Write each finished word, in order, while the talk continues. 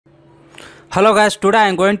Hello guys, today I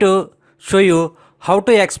am going to show you how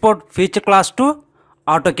to export feature class to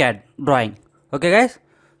AutoCAD drawing. Okay guys,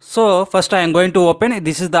 so first I am going to open,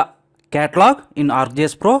 this is the catalog in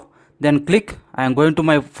ArcGIS Pro. Then click, I am going to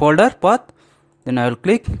my folder path. Then I will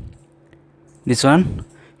click this one.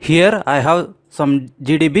 Here I have some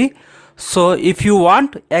GDB. So if you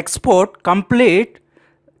want export complete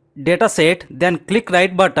data set, then click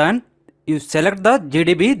right button. You select the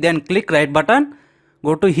GDB, then click right button.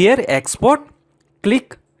 Go to here, export,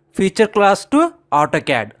 click feature class to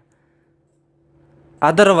AutoCAD.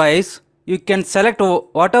 Otherwise, you can select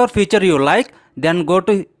whatever feature you like, then go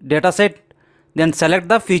to dataset, then select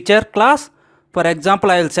the feature class. For example,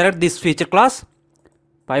 I will select this feature class,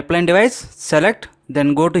 pipeline device, select,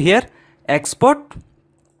 then go to here, export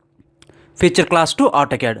feature class to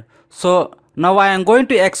AutoCAD. So now I am going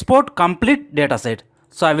to export complete dataset.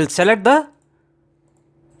 So I will select the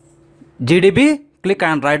GDB, click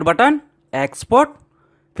on right button, export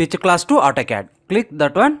feature class to AutoCAD. Click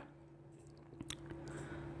that one.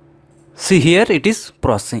 See here it is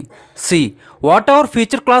processing. See whatever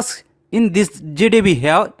feature class in this GDB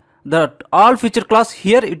have, the all feature class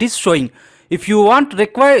here it is showing. If you want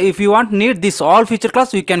need this all feature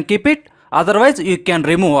class, you can keep it. Otherwise you can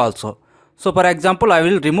remove also. So for example, I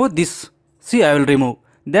will remove this. See, I will remove.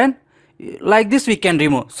 Then like this we can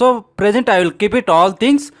remove. So present I will keep it all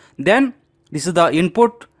things. Then this is the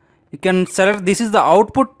input. You can select, this is the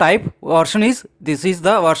output type version, is this is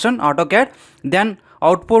the version AutoCAD. Then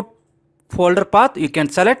output folder path you can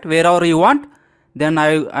select wherever you want. Then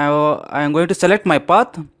I am going to select my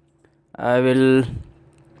path. I will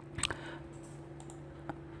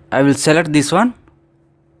select this one.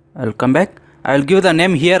 I will come back. I will give the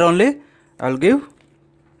name here only. I will give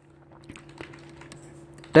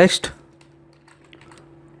text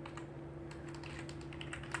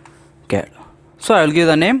CAD. So I will give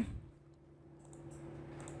the name.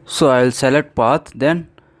 So I will select path, then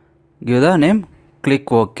give the name,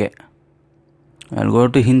 click OK. I will go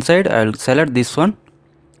to inside, I will select this one,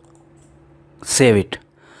 save it.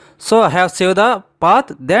 So I have saved the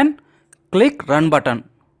path, then click run button.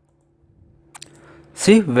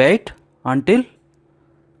 See, wait until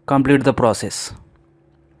complete the process.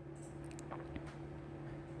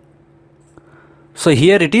 So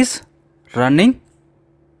here it is running.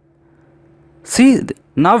 See,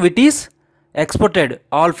 now it is exported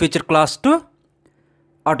all feature class to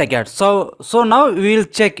AutoCAD. So now we will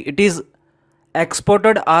check it is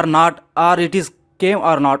exported or not, or it is came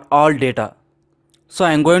or not all data. So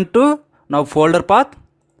I am going to now folder path.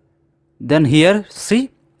 Then here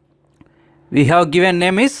see we have given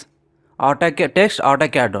name is AutoCAD text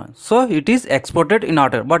AutoCAD. So it is exported in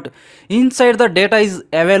AutoCAD, but inside the data is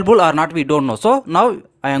available or not we don't know. So now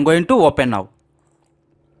I am going to open now.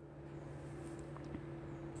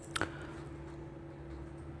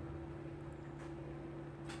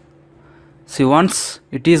 See, once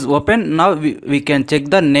it is open, now we can check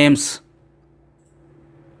the names.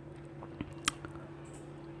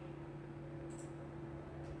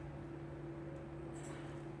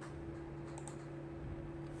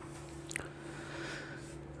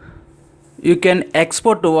 You can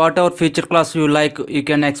export whatever feature class you like. You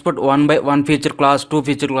can export one by one feature class, two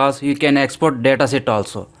feature class. You can export dataset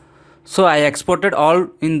also. So I exported all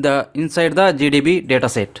in the inside the GDB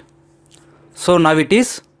dataset. So now it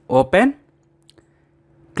is open.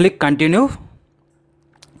 Click continue.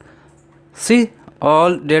 See,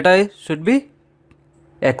 all data should be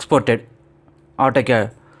exported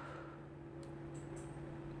AutoCAD.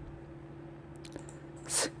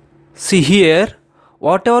 See here,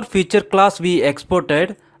 whatever feature class we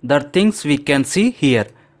exported, the things we can see here.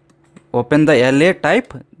 Open the LA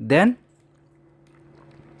type, then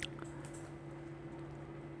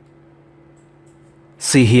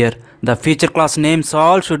see here the feature class names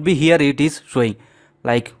all should be here. It is showing.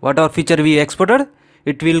 Like whatever feature we exported,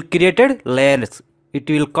 it will created layers. It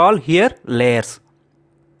will call here layers.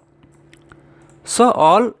 So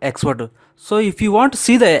all exported. So if you want to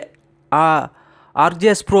see the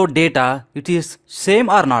ArcGIS Pro data, it is same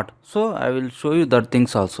or not. So I will show you that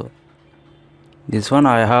things also. This one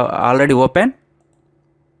I have already opened.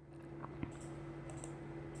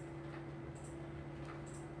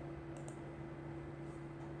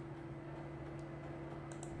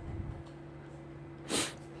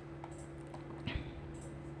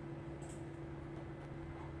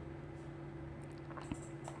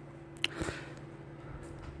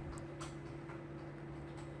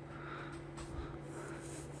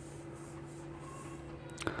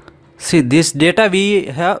 See, this data we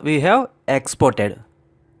have exported.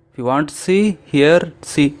 If you want to see here,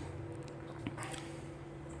 see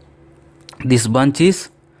this bunch is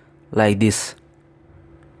like this.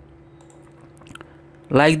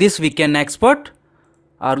 Like this we can export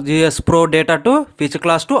ArcGIS Pro data to feature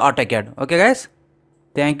class to AutoCAD. Okay guys,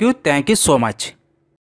 thank you so much.